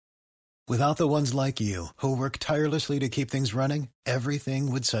Without the ones like you, who work tirelessly to keep things running,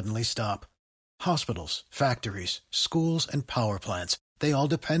 everything would suddenly stop. Hospitals, factories, schools, and power plants, they all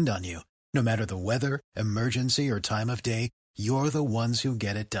depend on you. No matter the weather, emergency, or time of day, you're the ones who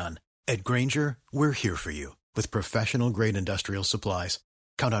get it done. At Grainger, we're here for you with professional-grade industrial supplies.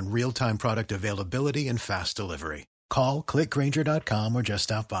 Count on real-time product availability and fast delivery. Call, clickgrainger.com, or just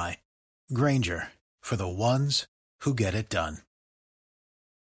stop by. Grainger, for the ones who get it done.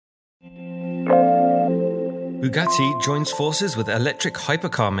 Bugatti joins forces with electric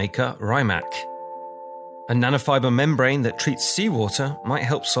hypercar maker Rimac. A nanofiber membrane that treats seawater might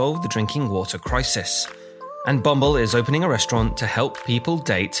help solve the drinking water crisis. And Bumble is opening a restaurant to help people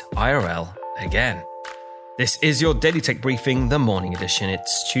date IRL again. This is your Daily Tech Briefing, the morning edition.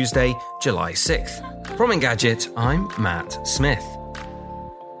 It's Tuesday, July 6th. From Engadget, I'm Matt Smith.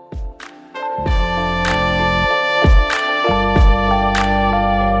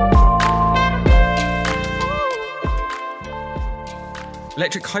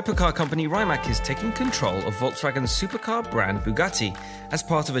 Electric hypercar company Rimac is taking control of Volkswagen's supercar brand Bugatti as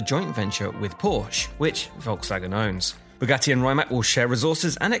part of a joint venture with Porsche, which Volkswagen owns. Bugatti and Rimac will share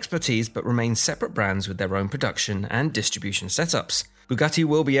resources and expertise but remain separate brands with their own production and distribution setups. Bugatti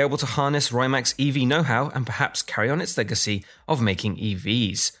will be able to harness Rimac's EV know-how and perhaps carry on its legacy of making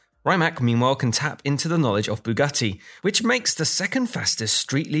EVs. Rimac, meanwhile, can tap into the knowledge of Bugatti, which makes the second fastest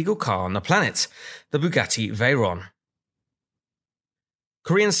street-legal car on the planet, the Bugatti Veyron.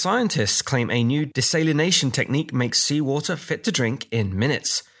 Korean scientists claim a new desalination technique makes seawater fit to drink in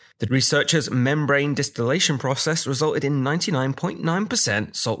minutes. The researchers' membrane distillation process resulted in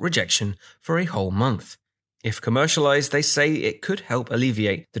 99.9% salt rejection for a whole month. If commercialized, they say it could help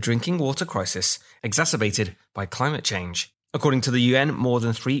alleviate the drinking water crisis exacerbated by climate change. According to the UN, more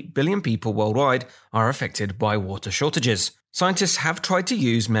than 3 billion people worldwide are affected by water shortages. Scientists have tried to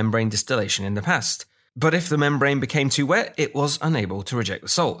use membrane distillation in the past, but if the membrane became too wet, it was unable to reject the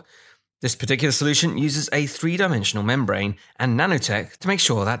salt. This particular solution uses a 3-dimensional membrane and nanotech to make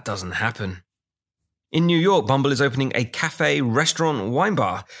sure that doesn't happen. In New York, Bumble is opening a cafe, restaurant, wine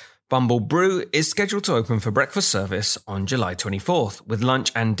bar. Bumble Brew is scheduled to open for breakfast service on July 24th, with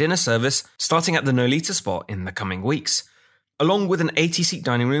lunch and dinner service starting at the Nolita spot in the coming weeks. Along with an 80-seat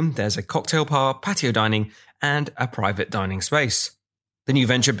dining room, there's a cocktail bar, patio dining, and a private dining space. The new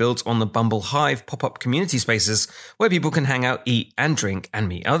venture builds on the Bumble Hive pop-up community spaces where people can hang out, eat and drink and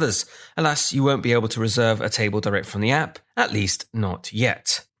meet others. Alas, you won't be able to reserve a table direct from the app, at least not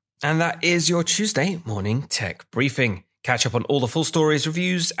yet. And that is your Tuesday morning tech briefing. Catch up on all the full stories,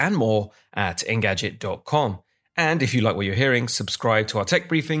 reviews and more at Engadget.com. And if you like what you're hearing, subscribe to our tech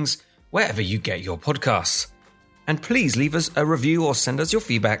briefings wherever you get your podcasts. And please leave us a review or send us your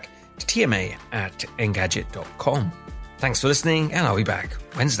feedback to tma@Engadget.com. Thanks for listening, and I'll be back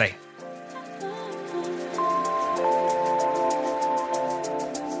Wednesday.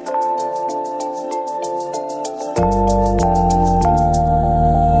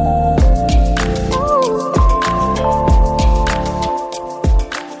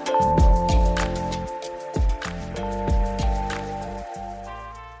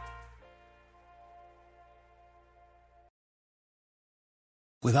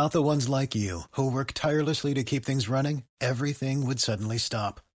 Without the ones like you, who work tirelessly to keep things running, everything would suddenly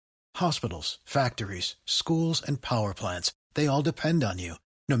stop. Hospitals, factories, schools, and power plants, they all depend on you.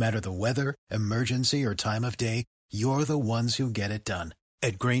 No matter the weather, emergency, or time of day, you're the ones who get it done.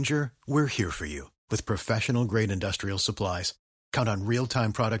 At Grainger, we're here for you with professional-grade industrial supplies. Count on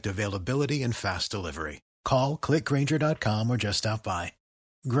real-time product availability and fast delivery. Call, clickgrainger.com, or just stop by.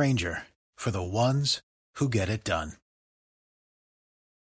 Grainger, for the ones who get it done.